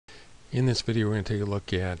In this video we're going to take a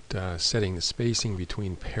look at setting the spacing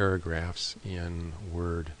between paragraphs in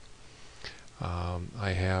Word. I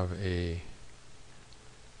have a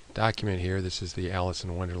document here. This is the Alice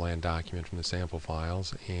in Wonderland document from the sample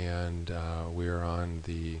files, and we're on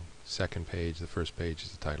the second page. The first page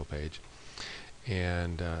is the title page,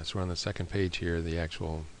 and so we're on the second page here, the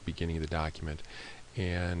actual beginning of the document,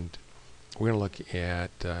 and we're going to look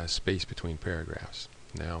at space between paragraphs.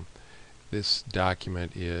 Now, this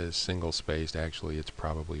document is single spaced. Actually, it's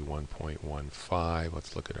probably 1.15.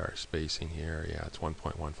 Let's look at our spacing here. Yeah, it's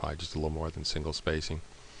 1.15, just a little more than single spacing.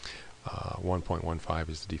 1.15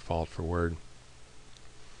 is the default for Word.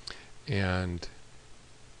 And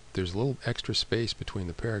there's a little extra space between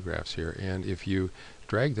the paragraphs here. And if you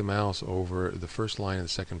drag the mouse over the first line of the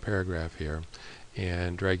second paragraph here,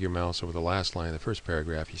 and drag your mouse over the last line of the first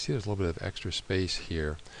paragraph, you see there's a little bit of extra space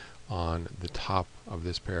here on the top of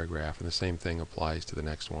this paragraph, and the same thing applies to the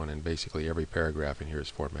next one, and basically every paragraph in here is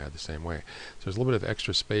formatted the same way. So there's a little bit of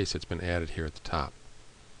extra space that's been added here at the top.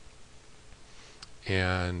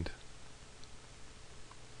 And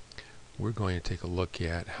we're going to take a look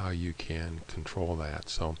at how you can control that.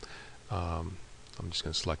 So I'm just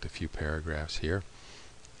going to select a few paragraphs here,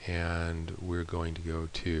 and we're going to go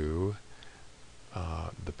to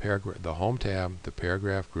the Home tab, the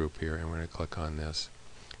Paragraph group here, and we're going to click on this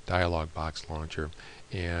dialog box launcher,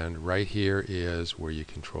 and right here is where you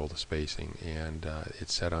control the spacing, and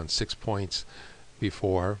it's set on 6 points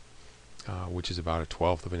before, which is about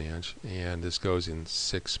 1/12 of an inch, and this goes in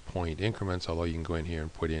 6-point increments, although you can go in here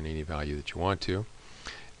and put in any value that you want to.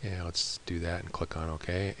 And let's do that and click on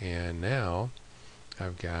OK, and now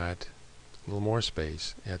I've got a little more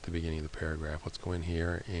space at the beginning of the paragraph. Let's go in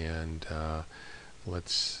here and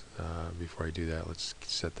let's before I do that, let's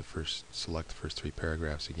select the first 3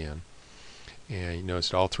 paragraphs again. And you notice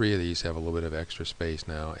that all 3 of these have a little bit of extra space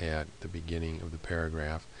now at the beginning of the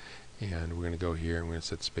paragraph. And we're going to go here and we're going to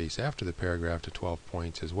set space after the paragraph to 12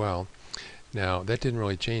 points as well. Now that didn't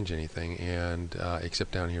really change anything, and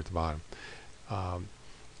except down here at the bottom.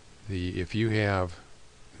 If you have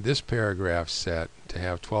this paragraph set to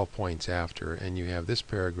have 12 points after, and you have this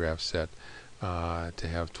paragraph set to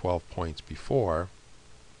have 12 points before,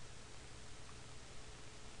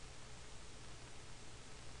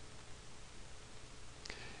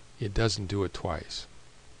 it doesn't do it twice.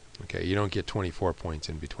 Okay, you don't get 24 points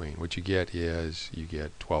in between. What you get is you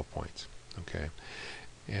get 12 points. Okay,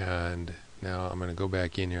 and now I'm going to go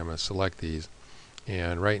back in here. I'm going to select these,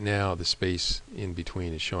 and right now the space in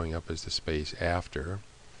between is showing up as the space after,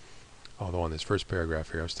 although on this first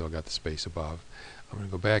paragraph here I've still got the space above. I'm going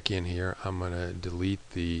to go back in here. I'm going to delete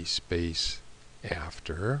the space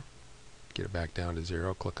after, get it back down to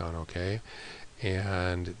 0, click on OK,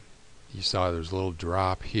 and you saw there's a little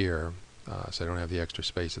drop here, so I don't have the extra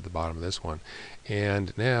space at the bottom of this one.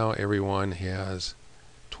 And now everyone has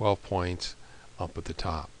 12 points up at the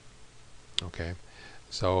top. Okay,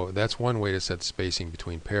 so that's one way to set spacing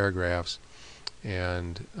between paragraphs.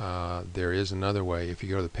 And there is another way. If you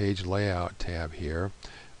go to the Page Layout tab here,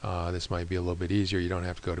 this might be a little bit easier. You don't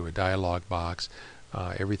have to go to a dialog box.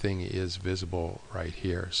 Everything is visible right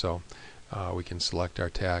here. So we can select our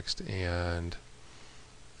text, and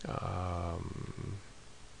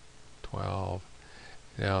 12.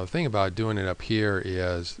 Now the thing about doing it up here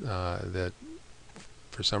is that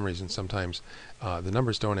for some reason sometimes the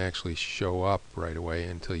numbers don't actually show up right away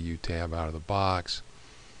until you tab out of the box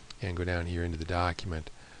and go down here into the document,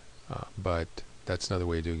 but that's another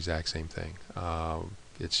way to do the exact same thing.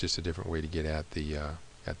 It's just a different way to get at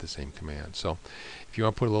the same command. So if you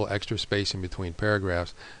want to put a little extra space in between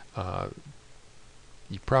paragraphs,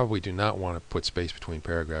 you probably do not want to put space between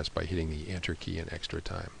paragraphs by hitting the Enter key an extra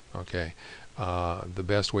time. Okay, the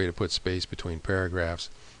best way to put space between paragraphs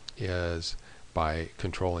is by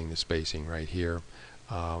controlling the spacing right here.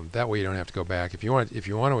 That way you don't have to go back. If you want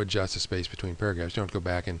to adjust the space between paragraphs, you don't have to go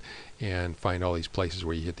back and find all these places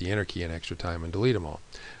where you hit the Enter key an extra time and delete them all.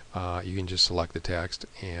 You can just select the text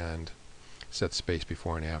and set space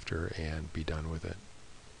before and after and be done with it.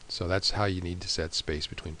 So that's how you need to set space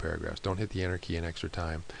between paragraphs. Don't hit the Enter key an extra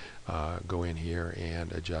time. Go in here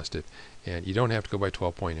and adjust it. And you don't have to go by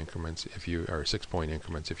 12-point increments or 6-point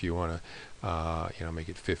increments. If you want to, make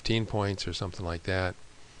it 15 points or something like that.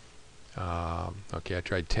 Okay, I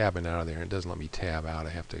tried tabbing out of there, and it doesn't let me tab out. I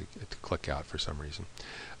have to click out for some reason.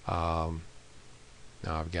 Now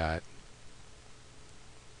I've got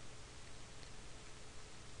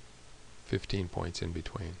 15 points in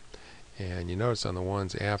between. And you notice on the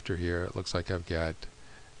ones after here, it looks like I've got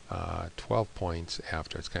 12 points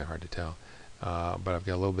after. It's kind of hard to tell, but I've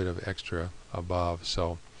got a little bit of extra above.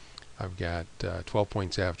 So I've got 12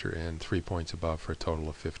 points after and 3 points above for a total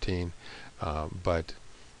of 15. But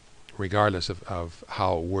regardless of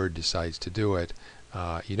how Word decides to do it,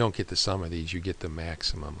 you don't get the sum of these, you get the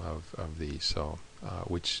maximum of these, so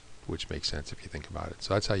which makes sense if you think about it.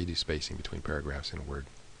 So that's how you do spacing between paragraphs in Word.